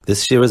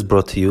This year is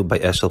brought to you by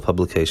Eshel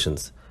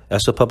Publications.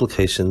 Eshel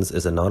Publications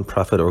is a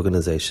non-profit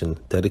organization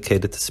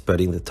dedicated to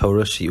spreading the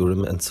Torah,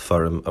 Shiurim, and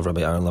Sefarim of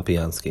Rabbi Aaron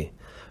Lapiansky.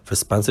 For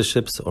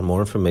sponsorships or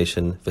more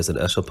information, visit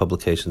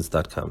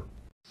eshelpublications.com.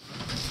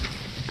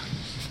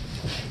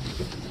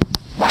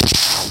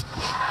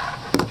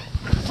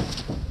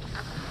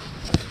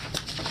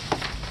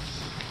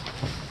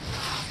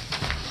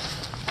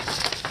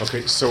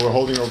 Okay, so we're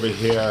holding over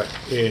here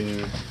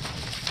in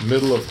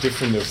middle of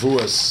different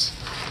nevuas,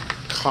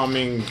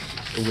 coming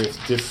with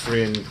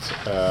different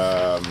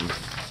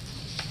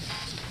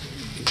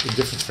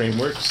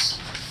frameworks.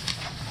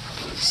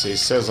 So he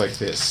says like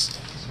this.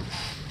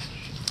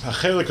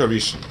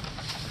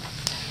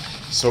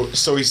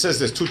 So he says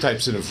there's two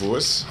types of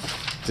nevuas.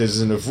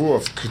 There's a nevuah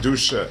of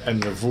kedusha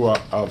and nevuah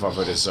of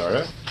avodah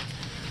zarah.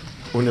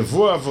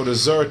 Nevuah of avodah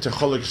zarah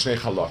techolek shnei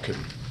halakim.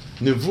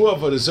 Nevuah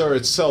of avodah zarah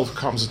itself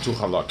comes in two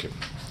halakim.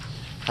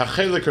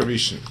 Hachelek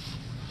harishon.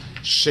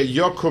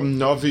 Sheyokum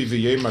novi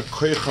v'yema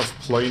koichav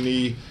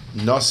ploini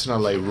nosna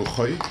lei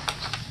ruchoi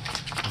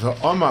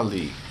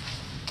v'omali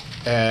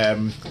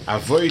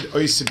avoid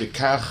oisi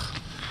bekach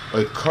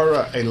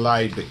oikora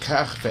elai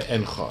bekach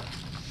ve'encha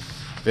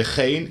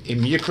v'chein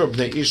im yikro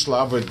bnei ish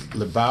lavod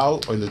lebal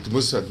oy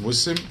ledmus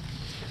admusim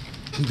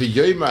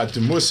v'yema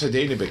admus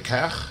hadeni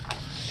bekach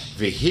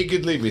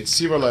v'higidli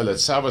v'tzira lei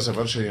letzavas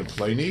avon shenim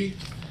ploini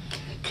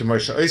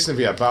k'moshe oisne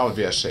v'yabal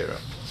v'yashera.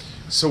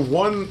 So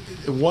one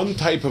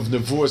type of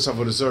nevuah of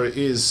avodah zarah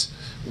is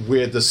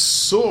where the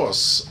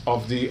source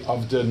of the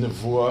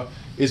nevuah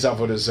is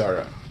avodah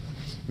zarah,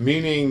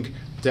 meaning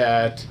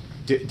that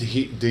the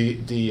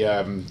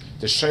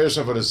shayros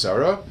of avodah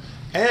zarah,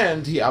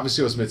 and he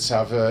obviously was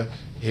mitzvah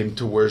him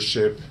to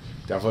worship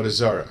the avodah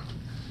zarah.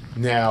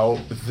 Now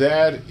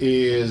that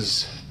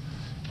is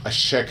a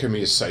shekem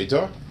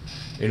yesaidah.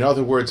 In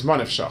other words,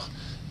 manefshach.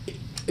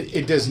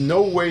 There's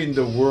no way in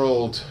the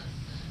world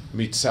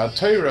mitzvah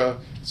Torah.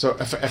 So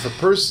if a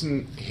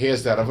person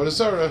has that avodah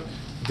zarah,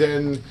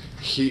 then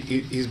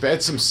he's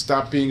betzim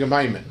stop being a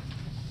maimin.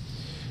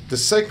 The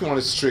second one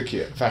is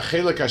trickier.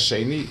 V'achelek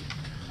hasheni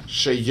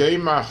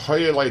sheyema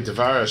hoyelei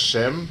devar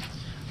Hashem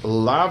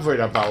lavod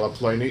abal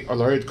aploini or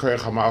lorid koyach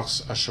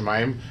hamalchus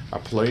hashemayim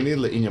aploini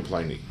le'inya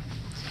ploini.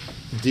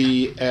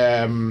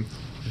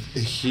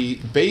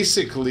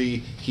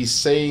 He's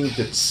saying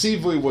that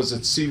tzivui was a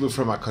tzivui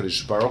from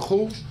HaKadosh Baruch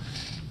Hu,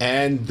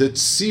 and the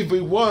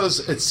tzivui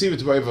was a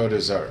tzivui by avodah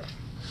zarah.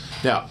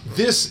 Now,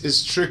 this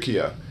is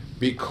trickier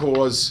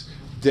because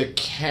there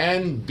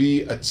can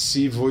be a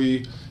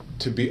tzivui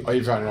to be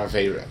oiva and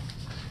aveira.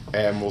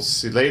 And we'll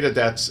see later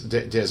that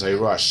there's a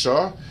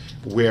rasha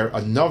where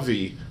a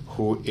navi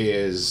who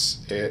is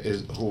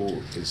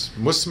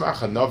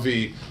musmach, a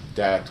navi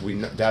that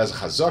is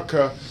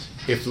chazaka.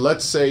 If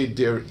let's say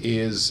there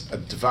is a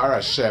dvar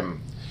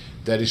Hashem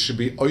that it should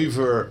be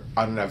over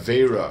an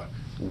aveira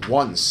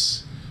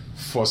once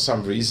for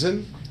some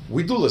reason,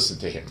 we do listen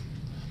to him.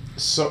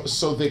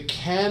 So there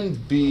can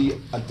be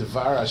a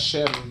Devar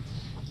Hashem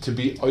to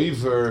be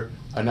over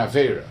an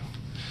Avera.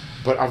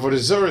 But Avodah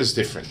Zarah is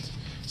different.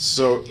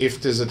 So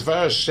if there's a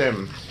Devar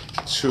Hashem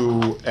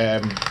to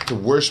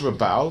worship a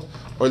Baal,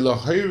 or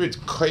Lahoirid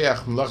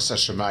Koyach Mlachs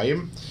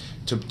HaShemayim,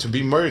 to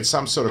be married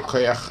some sort of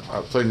Koyach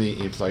Pliny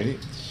in Pliny,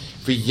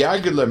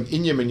 V'yagelem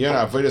Inyam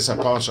Inyana Avodas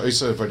HaPal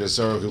Sh'oisa Avodah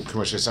Zarah Hu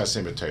K'mosh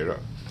Yisasem B'Torah,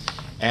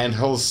 and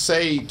he'll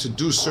say to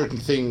do certain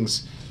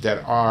things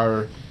that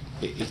are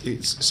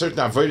it's certain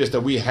avodas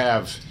that we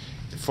have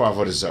for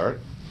avodah zarah.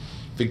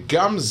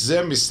 V'gam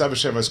zeh mistav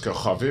Hashem as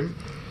kochavim,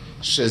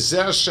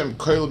 shezeh Hashem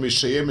koil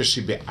mishayim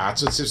mishi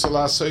be'atzot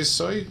tzivsalah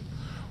soy,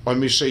 or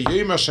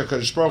mishayim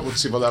hashakadosh baruch hu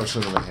tzivalav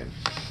shalom.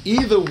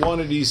 Either one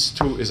of these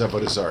two is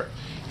avodah zarah.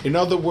 In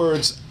other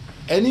words,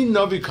 any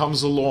navi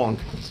comes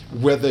along,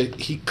 whether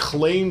he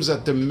claims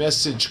that the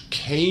message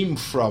came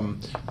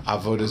from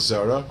avodah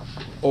zarah,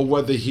 or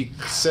whether he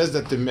says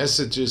that the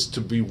message is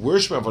to be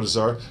worshipped avodah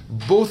zarah,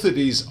 both of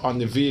these are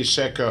nevi'ah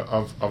sheker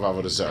of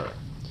avodah zarah.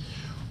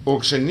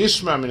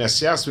 Ukshenishma min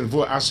asiyas min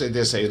vu asay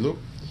deseilu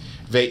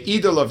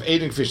ve'idol of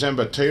eiding fishem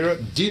b'Torah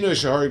dino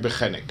shehari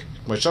b'chenek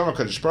mosham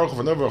hakadosh baruch hu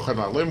v'nover ochad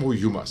ma'alim hu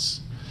yumas.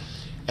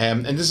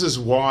 And this is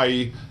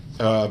why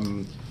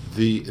the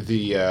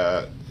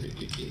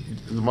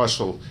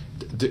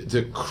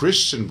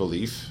Christian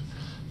belief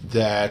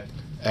that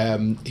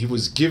he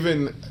was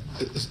given.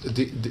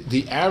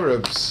 The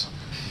Arabs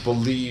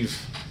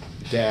believe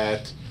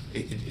that,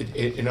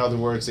 in other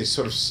words, they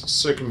sort of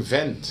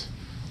circumvent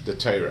the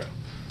Torah.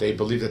 They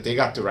believe that they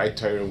got the right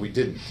Torah and we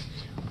didn't.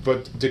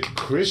 But the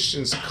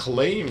Christians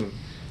claim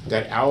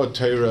that our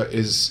Torah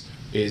is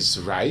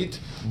right,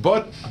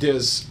 but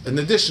there's an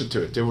addition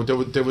to it.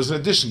 There was an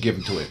addition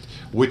given to it,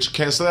 which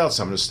canceled out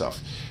some of the stuff.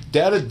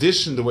 That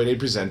addition, the way they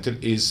present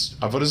it, is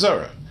avodah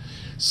zarah.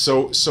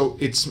 So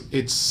it's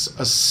a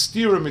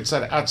stira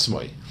mitzad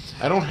atzmai.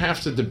 I don't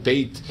have to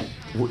debate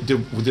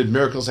did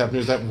miracles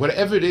happen.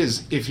 Whatever it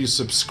is, if you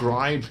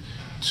subscribe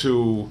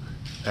to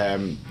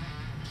the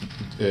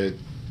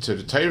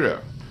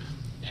Torah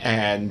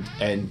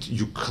and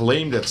you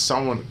claim that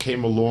someone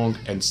came along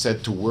and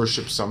said to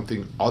worship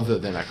something other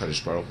than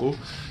HaKadosh Baruch Hu,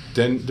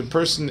 then the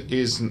person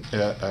is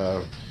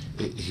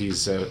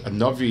he's a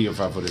Navi of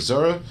Avodah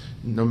Zarah,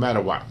 no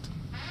matter what.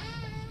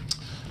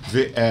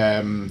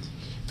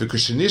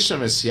 וכשנשמע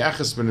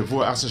מסייחס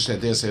בנבואה אסר של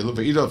ידי הסיילות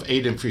ואידוב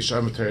עדם כפי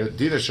שאומר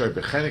דידה שוי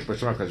בחנק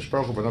בשם הקדוש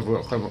ברוך הוא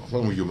בנבואה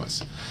חלום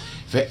ויומס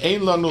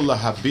ואין לנו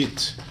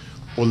להביט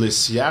או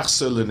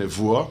לסייחס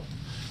לנבואה.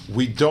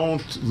 We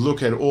don't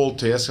look at all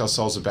to ask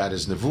ourselves about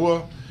his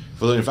nevuah.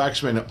 We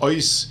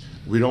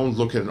don't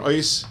look at an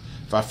ois.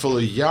 And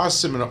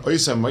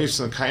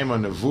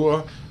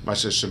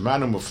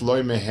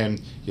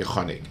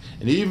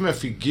even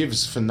if he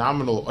gives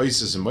phenomenal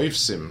oises and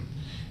moifsim,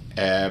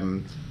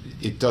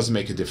 it doesn't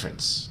make a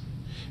difference.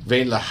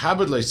 It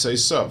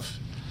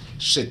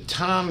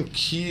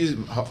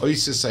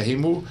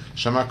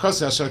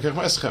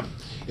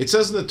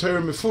says in the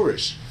Torah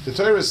Mefurish, the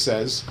Torah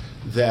says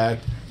that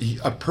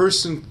a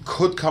person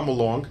could come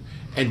along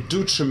and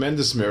do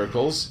tremendous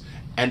miracles,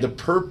 and the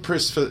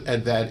purpose for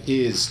that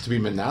is to be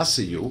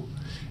Manasseh you,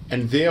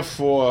 and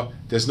therefore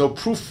there's no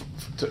proof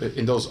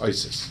in those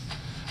oises.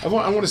 I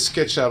want to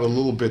sketch out a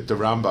little bit the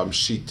Rambam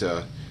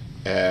Shita,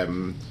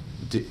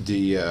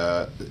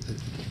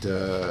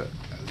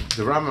 the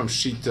Rambam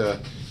Shita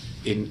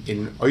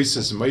in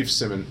oises,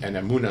 moifsim, and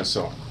Amunah, and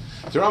so on.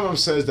 The Rambam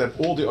says that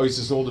all the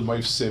oises, all the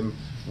moifsim,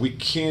 we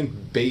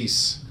can't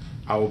base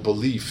our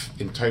belief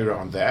in Torah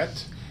on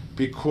that,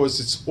 because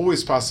it's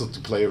always possible to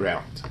play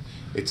around.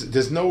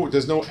 There's no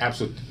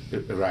absolute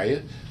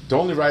raya. The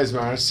only raya is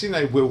Ma'ar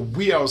Sinai, where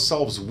we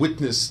ourselves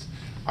witnessed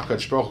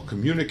HaKadosh Baruch Hu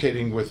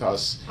communicating with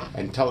us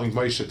and telling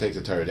Moshe to take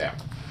the Torah down.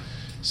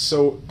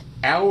 So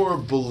our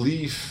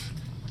belief,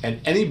 and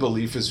any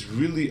belief, is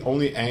really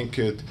only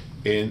anchored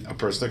in a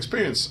personal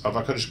experience of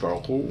HaKadosh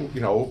Baruch Hu,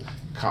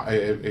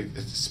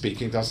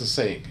 speaking, thus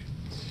saying.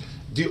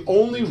 The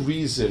only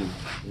reason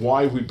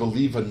why we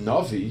believe a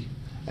Navi,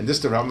 and this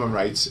the Rambam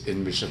writes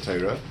in Mishna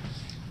Torah,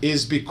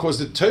 is because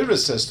the Torah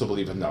says to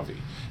believe a Navi.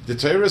 The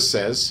Torah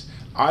says,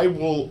 I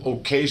will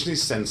occasionally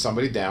send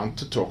somebody down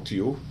to talk to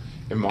you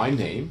in my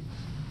name,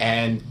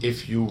 and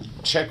if you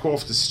check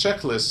off this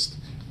checklist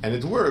and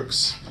it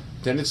works,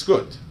 then it's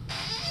good.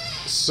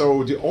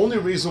 So the only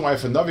reason why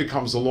if a Navi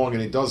comes along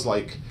and he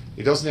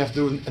doesn't have to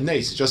do a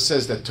nace, it just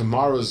says that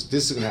tomorrow's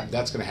this is going to happen,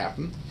 that's going to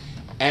happen,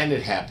 and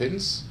it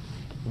happens,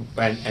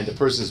 and the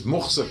person is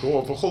muhsak,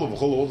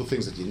 all the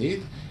things that you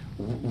need,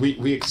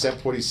 we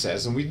accept what he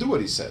says and we do what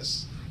he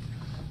says.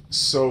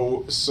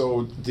 So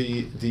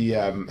the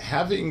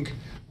having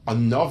a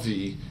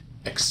Navi,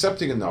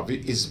 accepting a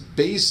Navi, is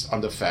based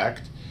on the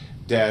fact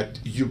that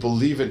you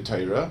believe in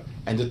Torah,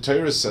 and the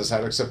Torah says how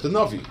to accept a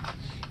Navi.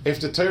 If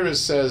the Torah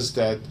says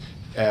that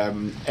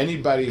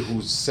anybody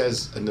who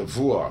says a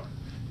Nevuah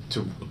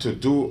to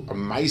do a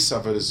Maisa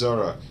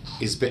V'Zora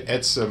is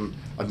be'etzem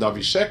a Navi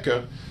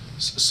Sheker,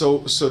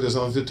 so there's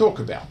nothing to talk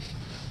about.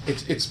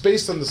 It's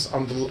based on this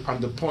on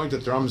the point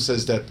that the Rambam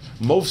says that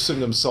Mofsim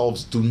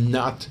themselves do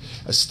not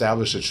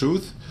establish a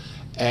truth,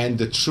 and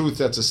the truth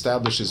that's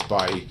established is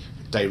by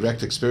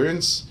direct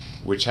experience,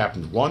 which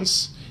happened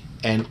once,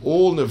 and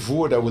all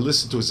Nevuah that we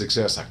listen to is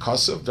Exeres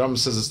HaKasav. The Rambam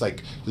says it's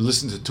like you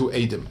listen to two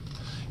Eidim.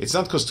 It's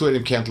not because two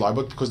Eidim can't lie,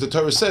 but because the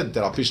Torah said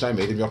that Al Pishnai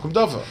Eidim Yakum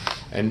Dava,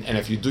 and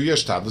if you do your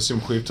shtadlus, you're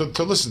required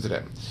to listen to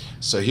them.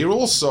 So here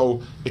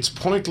also, it's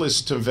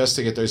pointless to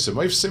investigate the Oisim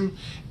Moifsim,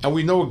 and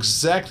we know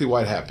exactly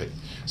what happened.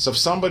 So if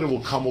somebody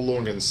will come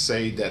along and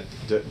say that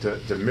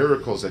the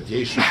miracles that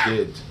Yeshu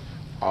did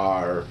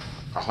are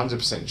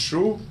 100%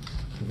 true,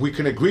 we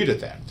can agree to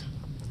that,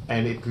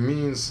 and it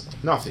means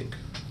nothing.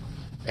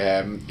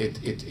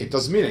 It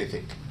doesn't mean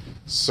anything.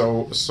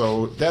 So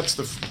that's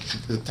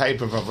the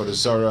type of Avodah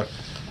Zarah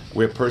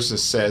where a person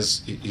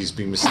says he's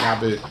being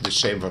misnabed the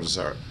shame of Avodah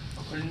Zarah.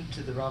 According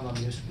to the Rambam,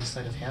 it used to be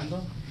sleight of hand,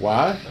 though.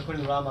 What?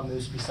 According to the Rambam, it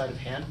used to be sleight of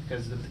hand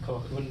because the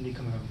koach, it wouldn't be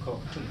coming from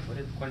koach, would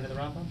it? According to the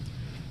Rambam.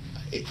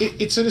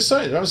 It's an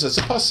aside. The Rambam says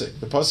it's a pasuk.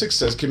 The pasuk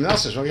says Kim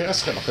Naseh Shmag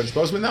Yereschem. HaKadosh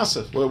Baruch Hu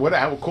Menaseh.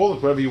 Whatever, call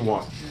it whatever you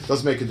want.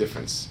 Doesn't make a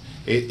difference.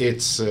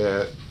 It's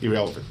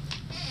irrelevant.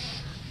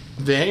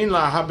 V'hein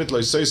lahabit lo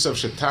yisosav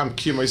shetam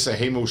ki moisa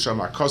heimu sham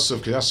hakosov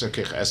k'naseh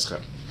kech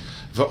eschem.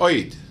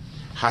 V'oid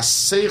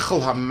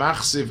haseichel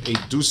hamachziv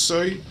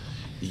edusoi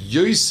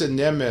yoyse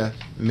neme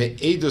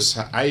me'edus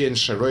ha'ayin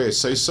sharoy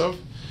yisosav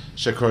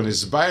shekor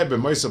nizbaya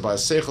b'moisa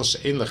ba'aseichel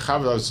she'ein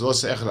lechav lo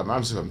zlos echad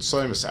hamamziv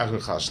hamtsoyim es'achad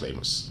l'chal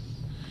shleimus.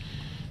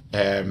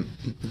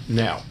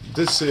 Now,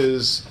 this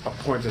is a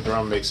point that the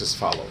Rambam makes as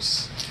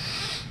follows.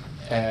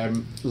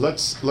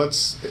 Let's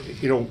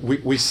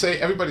we say,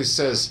 everybody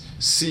says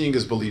seeing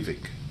is believing.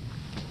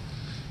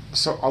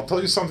 So I'll tell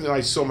you something that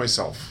I saw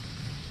myself.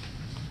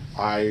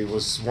 I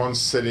was once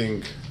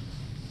sitting,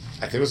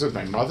 I think it was with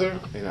my mother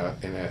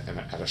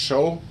at a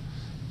show,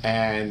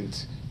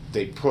 and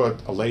they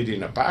put a lady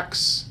in a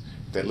box.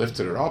 They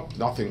lifted her up,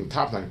 nothing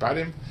top, nothing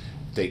bottom.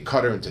 They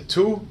cut her into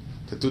two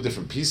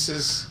different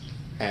pieces,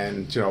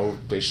 and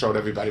they showed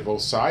everybody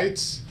both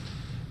sides,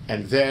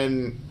 and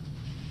then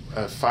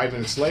 5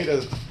 minutes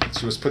later,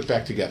 she was put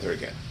back together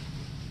again.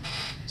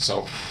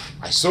 So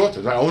I saw it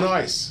with my own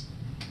eyes.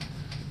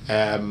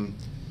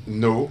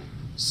 No,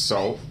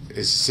 so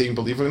is seeing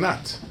believing or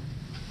not?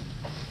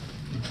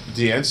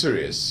 The answer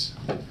is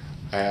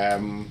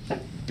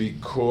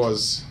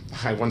because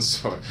there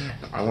was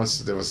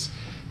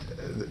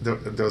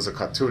a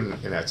cartoon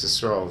in Eretz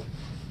Yisrael.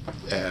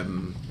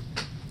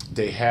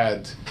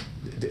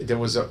 There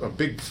was a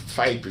big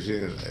fight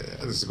between,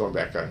 this is going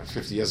back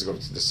 50 years ago,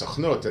 the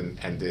Sochnot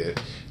and the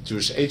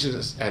Jewish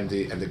agents and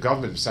the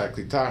government, B'sar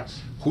Klita,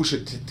 who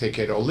should take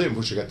care of Olim,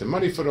 who should get the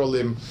money for the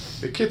Olim.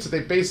 The kids, they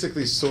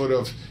basically sort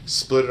of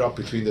split it up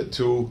between the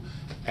two,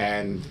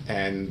 and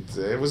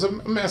it was a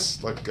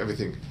mess, like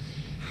everything.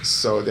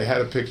 So they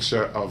had a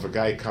picture of a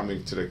guy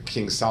coming to the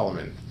King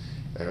Solomon,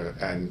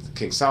 and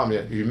King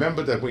Solomon, you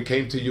remember that we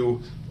came to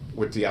you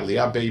with the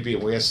Aliyah baby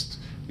and we asked,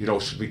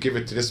 should we give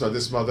it to this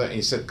mother? And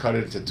he said, cut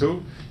it into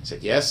two. He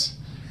said, yes.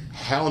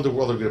 How in the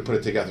world are we going to put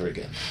it together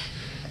again?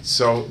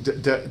 So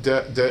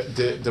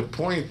the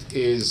point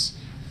is,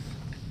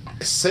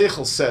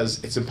 Seichel says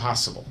it's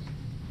impossible.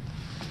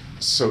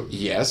 So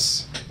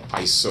yes,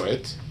 I saw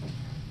it,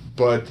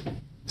 but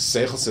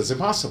Seichel says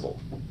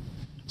impossible.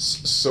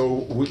 So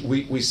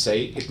we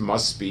say it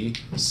must be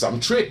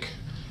some trick.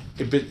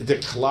 The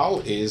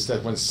klal is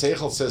that when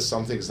Seichel says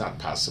something is not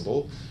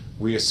possible,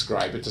 we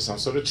ascribe it to some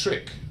sort of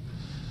trick.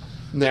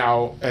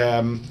 Now,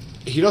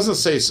 he doesn't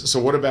say, so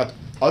what about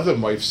other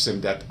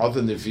moifsim that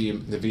other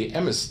Nevi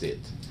Emes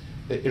did?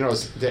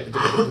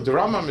 The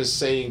Rambam is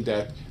saying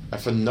that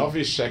if a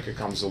Navi Sheker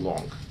comes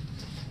along,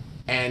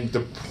 and the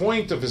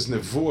point of his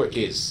nevuah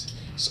is,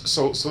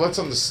 so let's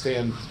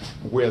understand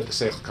where the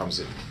Seichel comes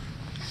in.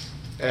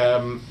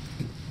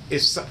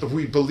 If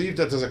we believe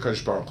that there's a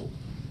Kadosh Baruch Hu,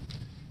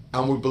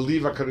 and we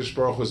believe a Kadosh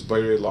Baruch Hu is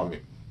Borei Lamim,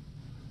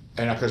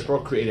 and a Kadosh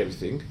Baruch Hu created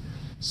everything,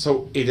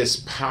 so it is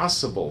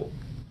possible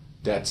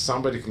that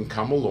somebody can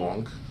come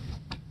along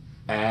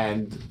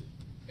and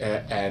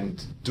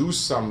do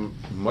some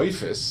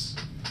moifis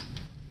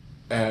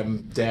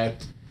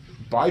that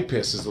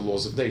bypasses the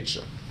laws of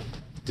nature.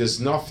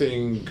 There's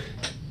nothing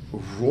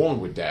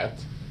wrong with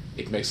that.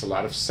 It makes a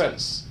lot of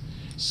sense.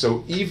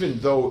 So even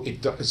though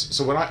it does,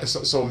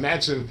 so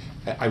imagine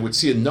I would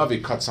see a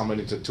Navi cut someone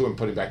into two and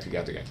put it back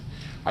together again.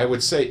 I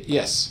would say,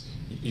 yes,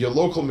 your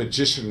local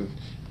magician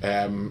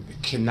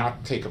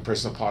cannot take a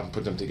person apart and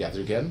put them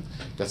together again.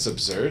 That's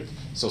absurd.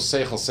 So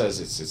Seichel says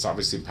it's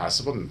obviously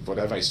impossible, and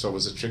whatever I saw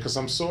was a trick of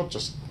some sort,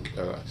 just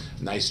a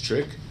nice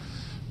trick.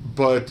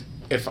 But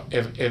if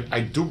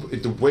I do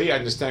the way I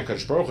understand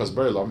Kadosh Baruch Hu as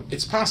Barilam,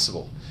 it's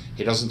possible.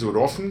 He doesn't do it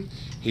often.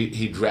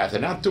 He'd rather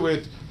not do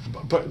it,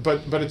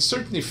 but it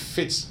certainly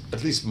fits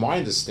at least my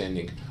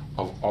understanding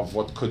of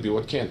what could be,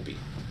 what can't be.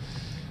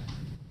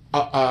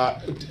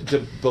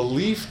 The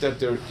belief that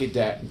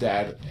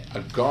that a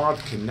God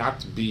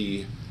cannot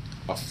be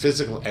a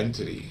physical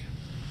entity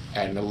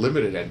and a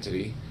limited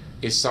entity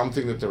is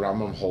something that the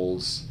Rambam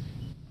holds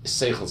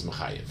Seichel's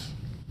Mechayev,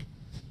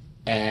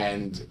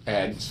 and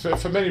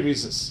for many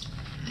reasons.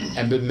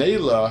 And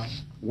b'meila,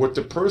 what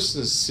the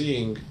person is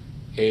seeing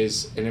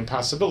is an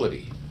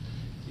impossibility.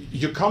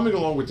 You're coming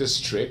along with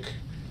this trick,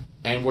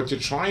 and what you're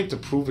trying to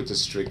prove with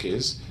this trick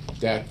is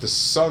that the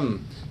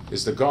sun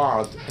is the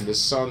God, and the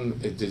sun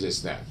did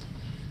this, that.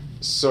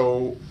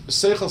 So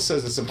Seichel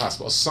says it's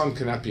impossible. A sun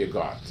cannot be a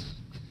God.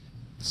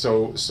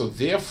 So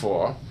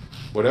therefore,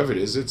 whatever it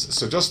is, it's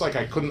so just like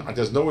I couldn't.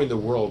 There's no way in the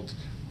world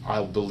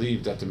I'll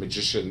believe that the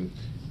magician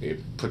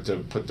put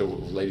the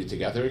lady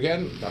together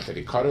again. Not that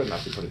he cut her, not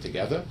that he put it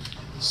together.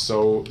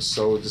 So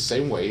the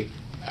same way,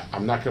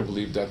 I'm not going to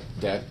believe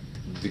that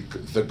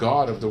the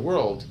God of the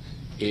world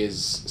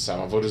is some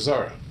avodah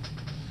zarah.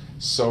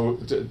 So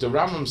the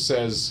Rambam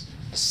says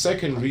a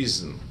second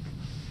reason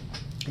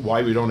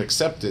why we don't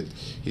accept it.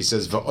 He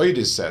says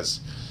Va'oidis says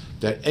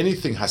that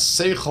anything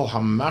haseichel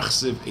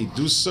hamachziv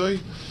edusoi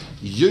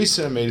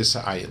yoser meidus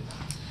ha'ayin.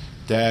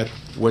 That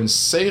when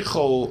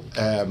seichel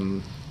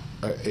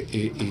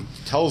it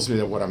tells me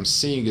that what I'm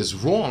seeing is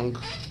wrong,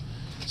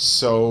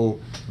 so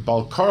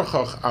bal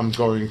karchach I'm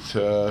going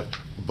to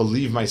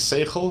believe my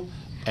seichel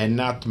and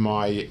not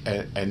my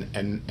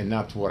and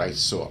not what I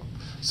saw.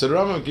 So the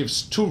Rambam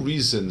gives two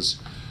reasons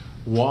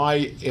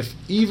why,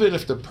 even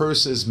if the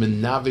person is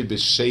menavi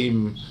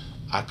b'shem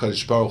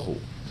HaKadosh Baruch Hu,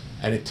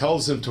 and it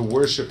tells him to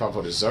worship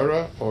avodah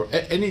zarah or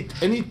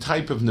any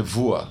type of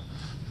nevuah,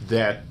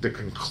 that the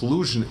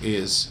conclusion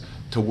is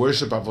to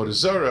worship avodah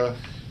zarah,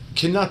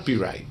 cannot be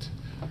right.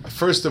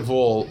 First of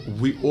all,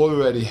 we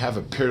already have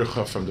a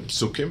pircha from the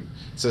Psukim.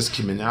 It says,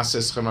 Ki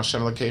minaseschem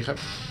Hashem Elokeichem.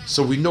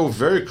 So we know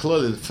very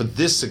clearly that for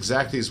this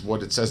exactly is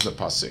what it says in the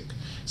Pasuk.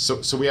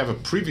 So we have a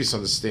previous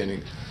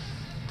understanding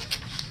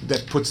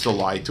that puts the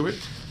lie to it.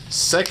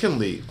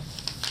 Secondly,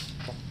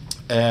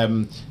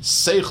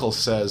 Seichel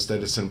says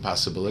that it's an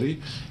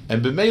impossibility,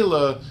 and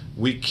b'meila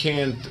we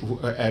can't.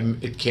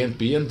 It can't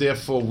be, and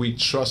therefore we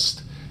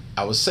trust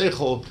our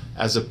Seichel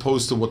as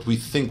opposed to what we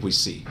think we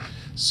see.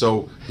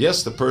 So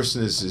yes, the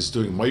person is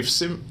doing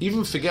moifsim.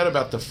 Even forget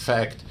about the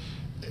fact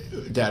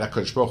that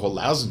HaKadosh Baruch Hu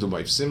allows them to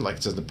do moifsim, like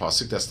it says in the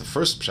pasuk. That's the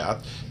first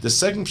pshat. The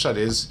second pshat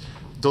is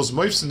those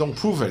moifsim don't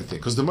prove anything,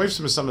 because the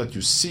moifsim is something that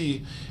you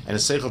see, and the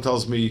seichel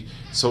tells me.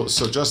 So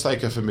just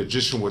like if a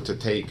magician were to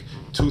take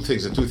two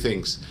things,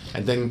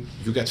 and then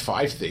you get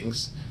 5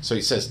 things. So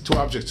he says 2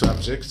 objects,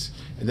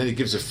 and then he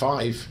gives you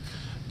 5.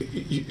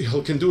 He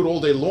can do it all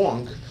day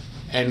long.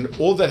 And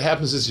all that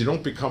happens is you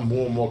don't become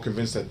more and more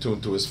convinced that 2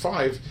 and 2 is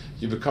 5.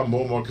 You become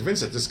more and more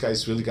convinced that this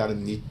guy's really got a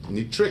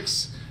neat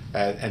tricks,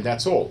 and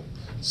that's all.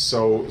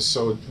 So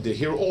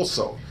here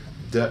also,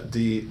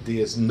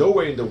 there's no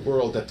way in the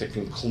world that the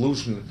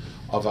conclusion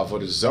of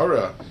Avodah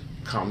Zarah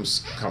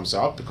comes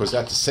up, because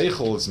that the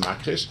seichel is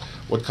makrish.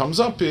 What comes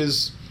up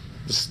is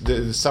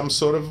some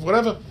sort of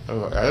whatever.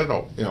 I don't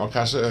know.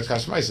 Kasha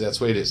Maisa. That's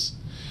the way it is.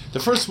 The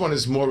first one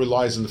is more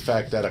relies on the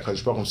fact that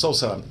HaKadosh Baruch Hu himself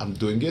said, I'm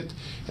doing it,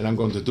 and I'm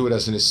going to do it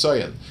as an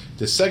Isayan.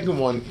 The second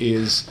one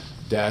is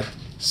that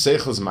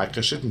Seichel is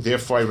Makrishit, and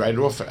therefore I write it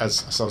off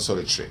as some sort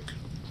of trick.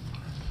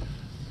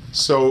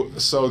 So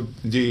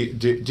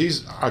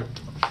these are.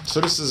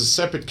 So this is a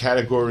separate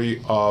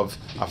category of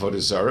Avodah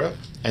Zarah,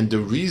 and the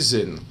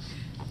reason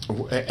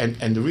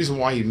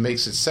why he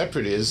makes it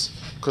separate is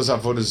because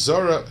Avodah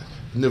Zarah,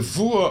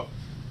 Nevuah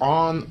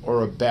on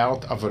or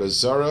about Avodah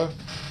Zarah,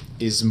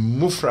 is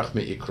mufrach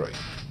me'ikroi.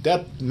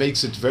 That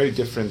makes it very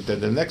different than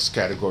the next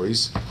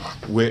categories,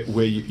 where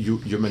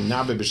you're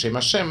menabe b'shem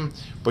Hashem,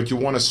 but you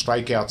want to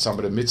strike out some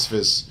of the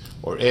mitzvahs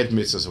or add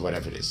mitzvahs or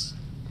whatever it is.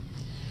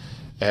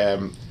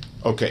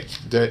 Okay,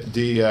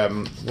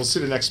 we'll see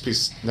the next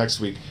piece next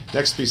week.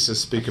 Next piece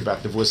is speak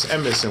about nevuas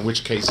emes, in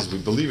which cases we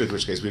believe it,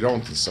 which case we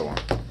don't, and so on.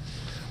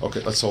 Okay,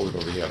 let's hold it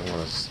over here. I don't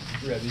want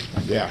to. Ready?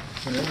 Yeah.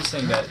 So you're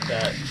saying that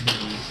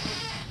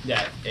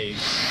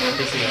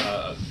basically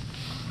a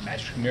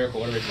magic miracle,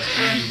 whatever it is,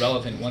 only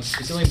relevant once.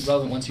 It's only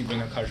relevant once you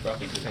bring a Kadosh Baruch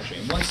Hu into the picture.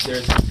 And once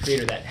there's a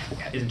creator that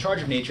is in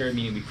charge of nature,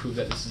 meaning we prove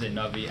that this is a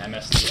Navi,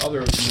 MS, the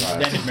other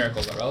then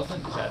miracles are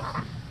relevant. Is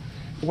that?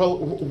 Well,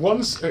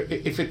 once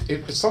if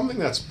it's something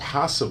that's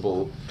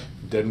possible,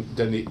 then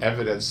the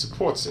evidence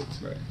supports it.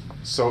 Right.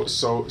 So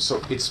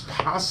it's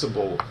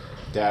possible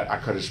that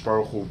HaKadosh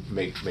Baruch Hu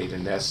made a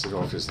nest in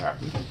all of this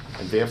happen,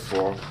 and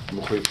therefore we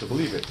have to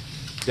believe it.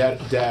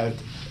 That an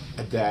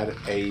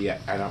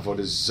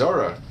Avodah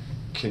Zarah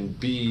can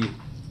be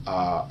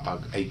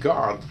a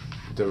god.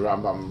 The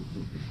Rambam,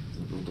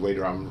 the way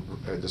the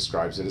Rambam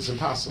describes it, is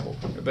impossible.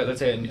 But let's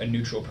say a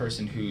neutral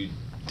person who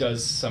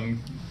does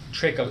some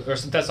trick or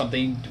does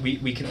something,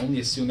 we can only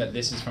assume that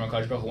this is from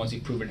HaKadosh Baruch Hu once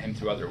we've proven him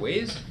through other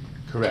ways?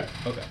 Correct.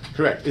 Okay.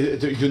 Correct.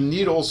 You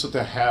need also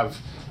to have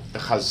the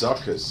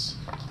chazakas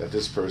that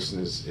this person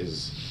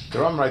is. The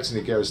Rambam writes in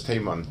the Geras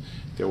Teiman,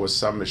 there was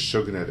some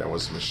Meshugna that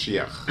was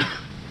Mashiach,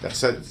 that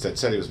said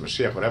he was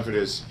Mashiach, whatever it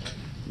is.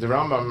 The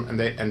Rambam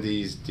and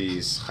these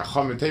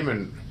Chacham and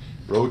Teiman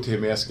wrote to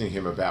him asking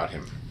him about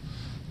him.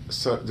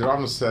 So the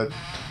Rambam said,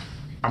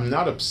 I'm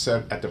not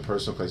upset at the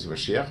person who claims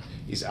Mashiach.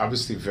 He's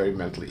obviously very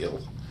mentally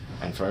ill.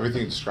 And from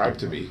everything described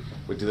to me,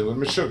 we're dealing with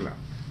Meshugna.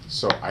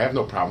 So I have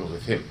no problem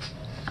with him.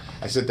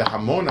 I said, the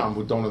Hamonam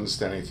who don't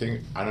understand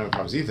anything, I don't have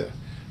problems either.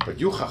 But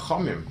you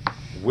Chachamim,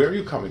 where are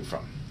you coming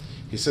from?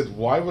 He said,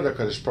 why would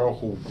HaKadosh Baruch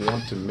Hu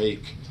want to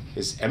make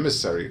his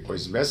emissary or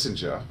his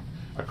messenger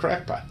a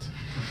crackpot?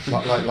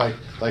 like,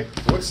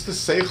 what's the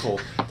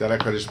seichel that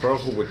HaKadosh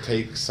Baruch Hu would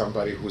take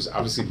somebody who's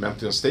obviously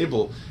mentally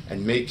unstable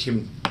and make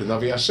him the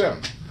Navi Hashem?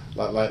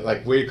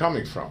 Like where are you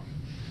coming from?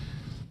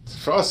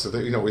 For us, in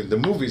the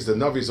movies, the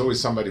Navi is always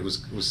somebody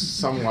who's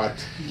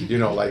somewhat,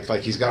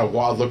 like he's got a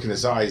wild look in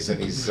his eyes,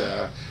 and he's,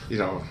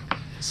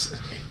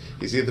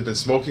 he's either been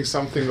smoking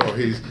something or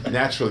he's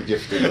naturally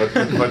gifted, but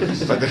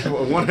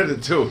one of the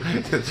two.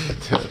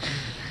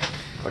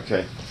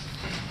 Okay.